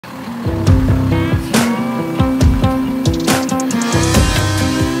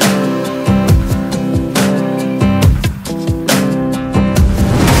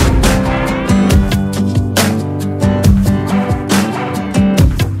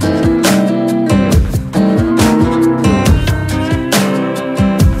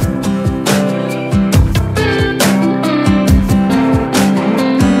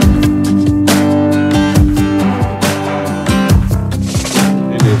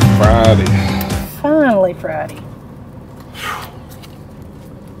Friday. Finally Friday.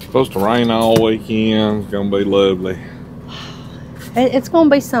 Supposed to rain all weekend. It's gonna be lovely. It's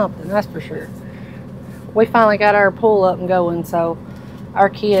gonna be something, that's for sure. We finally got our pool up and going, so our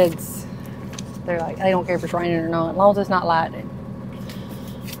kids, they're like, they don't care if it's raining or not, as long as it's not lightning.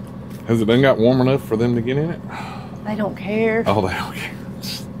 Has it been got warm enough for them to get in it? They don't care. Oh, they don't care.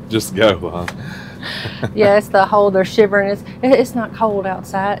 Just go, huh? Yeah, it's the whole, they're shivering. It's not cold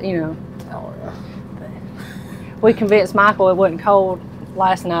outside, you know. Oh, yeah. But we convinced Michael it wasn't cold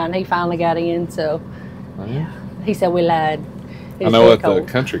last night, and he finally got in, so Oh, yeah. he said we lied. I know at the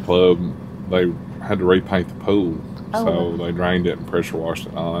country club, they had to repaint the pool. Oh, So wow. they drained it and pressure washed it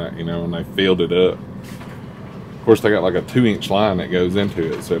and all that, you know, and they filled it up. Of course, they got like a 2-inch line that goes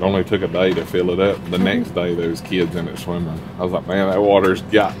into it, so it only took a day to fill it up. The next day, there was kids in it swimming. I was like, man, that water's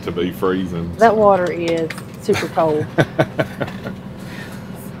got to be freezing. That water is super cold.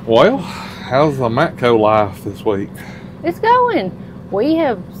 Well, how's the Matco life this week? It's going. We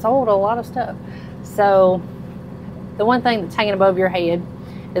have sold a lot of stuff. So the one thing that's hanging above your head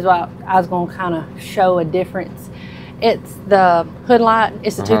is what I was going to kind of show a difference. It's the hood light.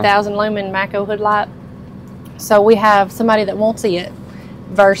 It's the 2000 lumen Matco hood light. So we have somebody that won't see it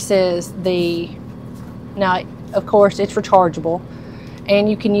versus the, now of course it's rechargeable and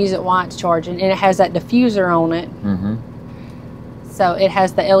you can use it while it's charging, and it has that diffuser on it. So it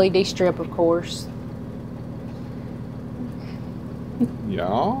has the LED strip, of course.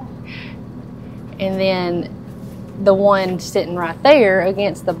 Yeah. And then the one sitting right there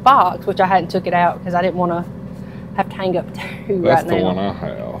against the box, which I hadn't took it out because I didn't want to have to hang up two right now. That's the one I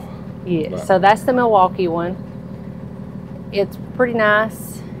have. Yeah, so that's the Milwaukee one. It's pretty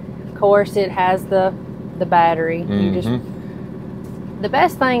nice. Of course, it has the battery. You just, the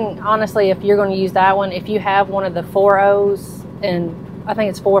best thing, honestly, if you're going to use that one, if you have one of the 4.0s, and I think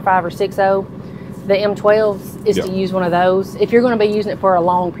it's 4.5 or 6.0, the M12s is to use one of those. If you're going to be using it for a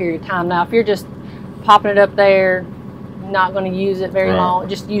long period of time. Now, if you're just popping it up there, not going to use it very long,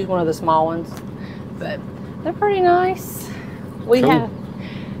 just use one of the small ones. But they're pretty nice. We have.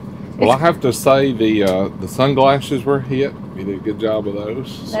 Well, I have to say the sunglasses were hit. You did a good job of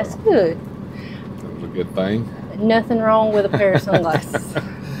those. So That's good. that was a good thing. Nothing wrong with a pair of sunglasses.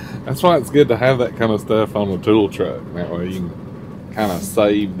 That's why it's good to have that kind of stuff on the tool truck. That way you can kind of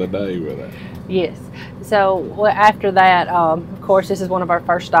save the day with it. Yes. So after that, of course, this is one of our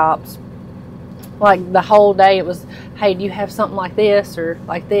first stops. Like the whole day, it was, hey, do you have something like this or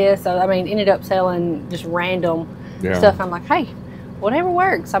like this? So I mean, ended up selling just random stuff. I'm like, hey, whatever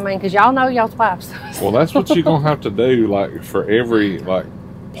works. I mean, because y'all know y'all's wives. Well, that's what you're gonna have to do. Like for every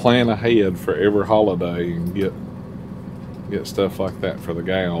plan ahead for every holiday and get stuff like that for the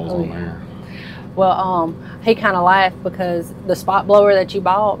gals on there. Well, he kind of laughed because the spot blower that you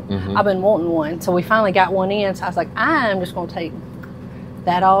bought, I've been wanting one. So we finally got one in. So I was like, I'm just going to take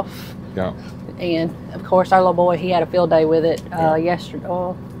that off. Yeah. And of course, our little boy, he had a field day with it yesterday.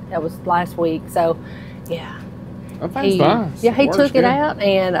 Oh, that was last week. So, yeah. That thing's nice. Yeah, he took it out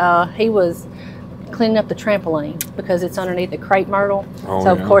and he was cleaning up the trampoline because it's underneath the crepe myrtle. Oh,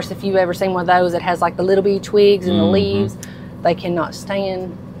 so, of course, if you've ever seen one of those, it has like the little bitty twigs and the leaves. They cannot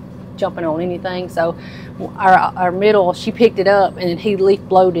stand jumping on anything. So our middle, she picked it up and he leaf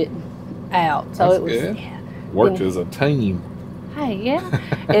blowed it out. So it was good. Worked as a team. Hey, yeah.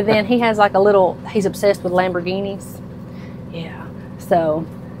 And then he has like a little, he's obsessed with Lamborghinis. Yeah. So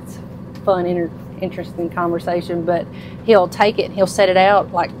it's fun, interesting conversation. But he'll take it and he'll set it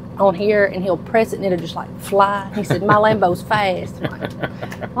out like on here and he'll press it and it'll just like fly. He said, my Lambo's fast. I'm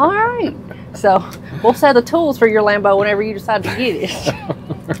like, all right. So we'll sell the tools for your Lambo whenever you decide to get it.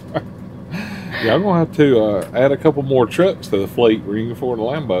 Yeah, I'm going to have to add a couple more trucks to the fleet where you can afford a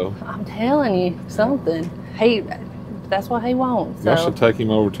Lambo. I'm telling you something. That's what he wants. So. I should take him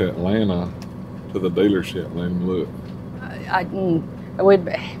over to Atlanta to the dealership and let him look.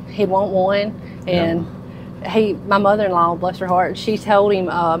 He'd want one. And my mother-in-law, bless her heart, she told him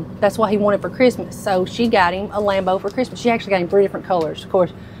that's what he wanted for Christmas. So she got him a Lambo for Christmas. She actually got him 3 different colors. Of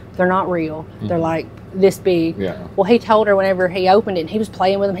course, they're not real. They're like this big. Yeah. Well, he told her whenever he opened it and he was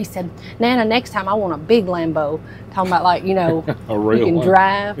playing with them, he said, Nana, next time I want a big Lambo. Talking about like, you know, a real you can one.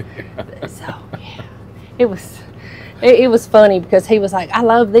 drive. So, yeah. It was funny because he was like, I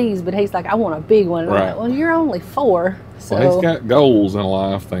love these, but he's like, I want a big one. And I'm like, well, you're only 4. So well, he's got goals in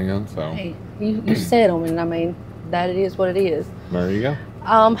life then. So hey, you set them, and I mean, that it is what it is. There you go.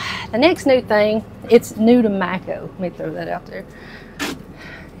 The next new thing, it's new to Matco. Let me throw that out there.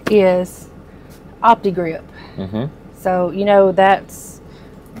 Is OptiGrip. So you know that's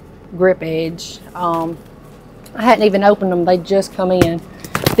grip edge. I hadn't even opened them; they just come in.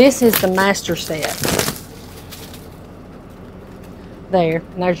 This is the master set. There,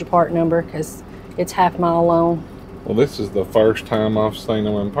 and there's your part number because it's half mile long. Well, this is the first time I've seen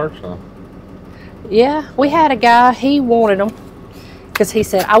them in person. Yeah, we had a guy, he wanted them because he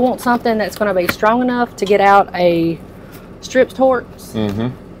said, I want something that's going to be strong enough to get out a strips Torques,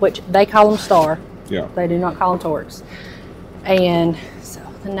 which they call them Star. Yeah. They do not call them Torques. And so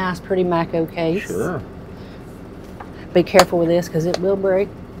the nice, pretty Matco case. Sure. Be careful with this because it will break.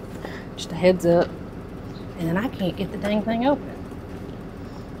 Just a heads up. And then I can't get the dang thing open.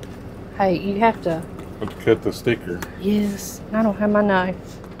 Hey, you have to cut the sticker. Yes, I don't have my knife.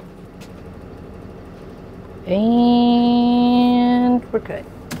 And we're good.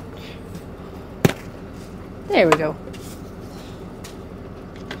 There we go.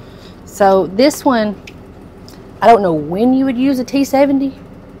 So this one, I don't know when you would use a T70,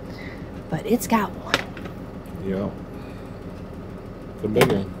 but it's got one. Yeah. It's a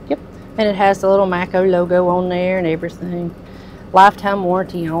big one. Yep. And it has the little Matco logo on there and everything. Lifetime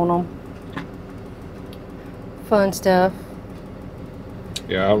warranty on them. Fun stuff.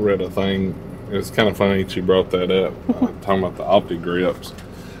 Yeah, I read a thing. It's kind of funny that you brought that up. Talking about the Opti grips.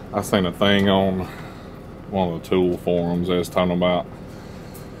 I seen a thing on one of the tool forums. They was talking about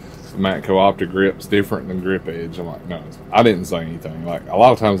Matco Opti grips different than grip edge. I'm like, no, I didn't say anything. Like a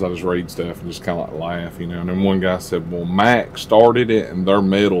lot of times I just read stuff and just kind of like laugh, you know. And then one guy said, well, Mac started it and their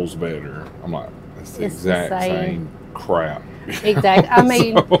metal's better. I'm like, it's the exact same crap. Exactly. I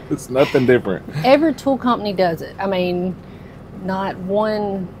mean, so it's nothing different. Every tool company does it. I mean, not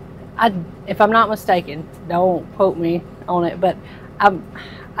one. If I'm not mistaken, don't quote me on it, but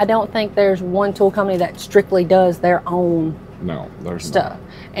I don't think there's one tool company that strictly does their own stuff. Not.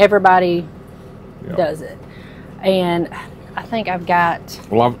 Everybody does it, and I think I've got.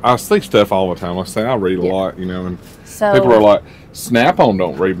 Well, I see stuff all the time. I say I read a lot, you know, and people are like, Snap-on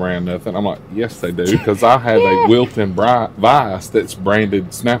don't rebrand nothing. I'm like, yes, they do, because I have a Wilton vise that's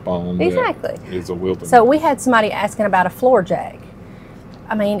branded Snap-on. Exactly. Is a Wilton. So we had somebody asking about a floor jack.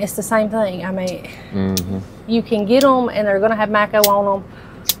 I mean, it's the same thing. I mean, you can get them, and they're going to have Matco on them.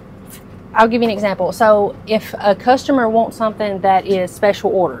 I'll give you an example. So if a customer wants something that is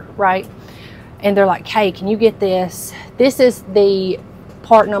special order, right? And they're like, hey, can you get this? This is the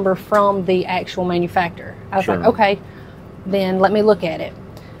part number from the actual manufacturer. I was like, okay, then let me look at it.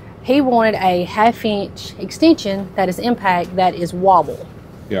 He wanted a 1/2-inch extension that is impact that is wobble.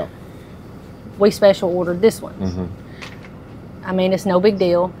 Yeah. We special ordered this one. I mean, it's no big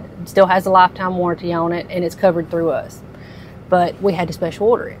deal. It still has a lifetime warranty on it, and it's covered through us. But we had to special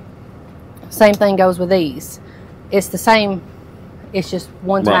order it. Same thing goes with these. It's the same. It's just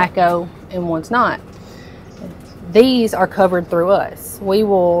one's Matco and one's not. These are covered through us. We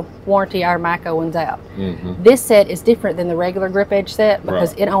will warranty our Matco ones out. This set is different than the regular grip edge set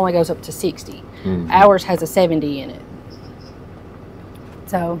because it only goes up to 60. Ours has a 70 in it.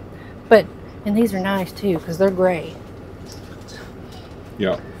 So, and these are nice too because they're gray.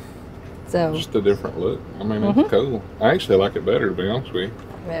 Yeah. So just a different look. I mean, it's cool. I actually like it better, to be honest with you.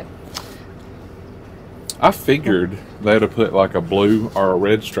 Yeah. I figured they'd have put like a blue or a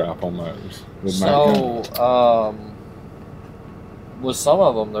red stripe on those. So, with some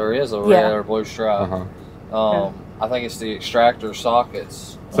of them, there is a red or blue stripe. I think it's the extractor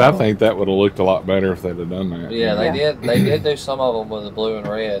sockets. So I think that would have looked a lot better if they'd have done that. Yeah, they did. They did do some of them with the blue and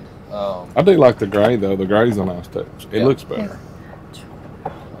red. I do like the gray though. The gray's a nice touch. It looks better.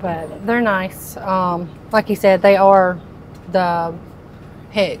 But they're nice. Like you said, they are the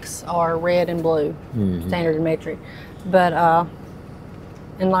hex are red and blue, standard and metric. But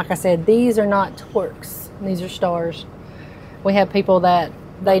and like I said, these are not Torques. These are stars. We have people that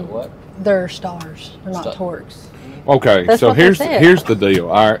they're stars. They're not Torques. Okay, so here's the deal.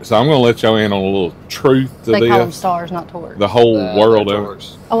 All right, so I'm going to let y'all in on a little truth to this. They call them stars, not Torques. The whole world of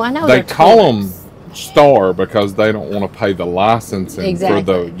it. Oh, I know. They call them star because they don't want to pay the licensing for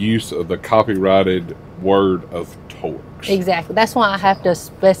the use of the copyrighted word of Torques. Exactly. That's why I have to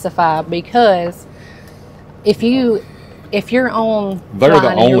specify, because if you're on, they're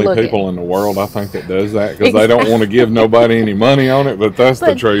the only people in the world I think that does that, because they don't want to give nobody any money on it. But that's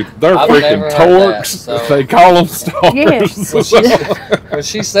the truth. They're freaking Torques. They call them stars. Yes. When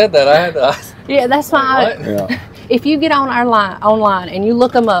she said that, I had to. Yeah, that's why. If you get on our online and you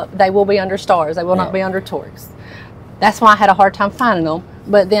look them up, they will be under stars. They will not be under Torques. That's why I had a hard time finding them.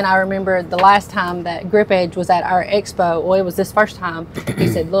 But then I remember the last time that Grip Edge was at our expo. Well, it was this first time. He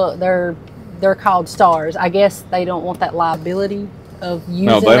said, "Look, they're called stars. I guess they don't want that liability of using."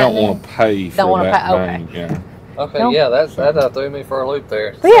 No, they don't want to pay for that name. Okay. Yeah. Okay, that threw me for a loop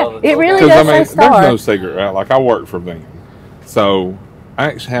there. But yeah, it really does say star. There's no secret, right? Like I work for them, so I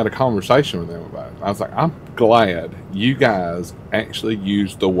actually had a conversation with them about it. I was like, I'm glad you guys actually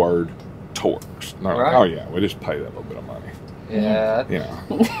use the word torques. And they're like, oh yeah, we just pay that little bit of money. Yeah. You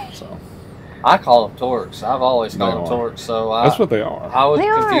know, so. I call them torques. I've always called them torques. So that's what they are. I would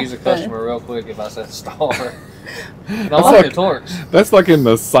confuse a customer real quick if I said star. No, I like torques. That's like in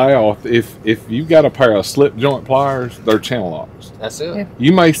the South. If you got a pair of slip joint pliers, they're channel locks. That's it. Yeah.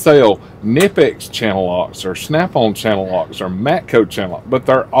 You may sell Nipex channel locks or Snap-on channel locks or Matco channel locks, but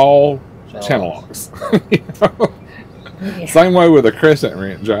they're all channel locks. You know? Yeah. Same way with a crescent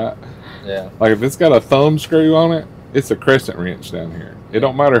wrench, right? Yeah. Like if it's got a thumb screw on it, it's a crescent wrench down here. It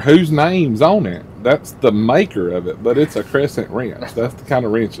don't matter whose name's on it. That's the maker of it, but it's a crescent wrench. That's the kind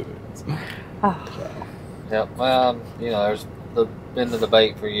of wrench it is. Oh. So. Yep. Well, you know, there's been the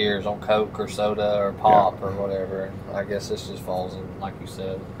debate for years on Coke or soda or pop or whatever. And I guess this just falls in, like you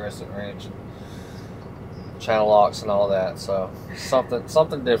said, with crescent wrench and channel locks and all that. So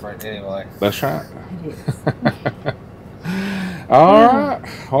something different anyway. That's right. All right.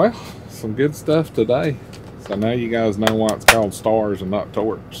 Well, some good stuff today. So now you guys know why it's called stars and not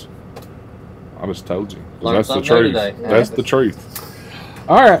torques. I just told you. That's the truth. That's the truth.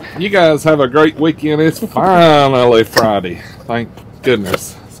 All right. You guys have a great weekend. It's finally Friday. Thank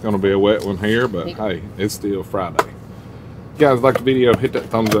goodness. It's going to be a wet one here, but hey, it's still Friday. If you guys like the video, hit that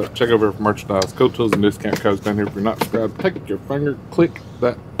thumbs up. Check over for merchandise, code tools, and discount codes down here. If you're not subscribed, take your finger, click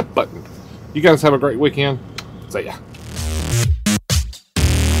that button. You guys have a great weekend. See ya.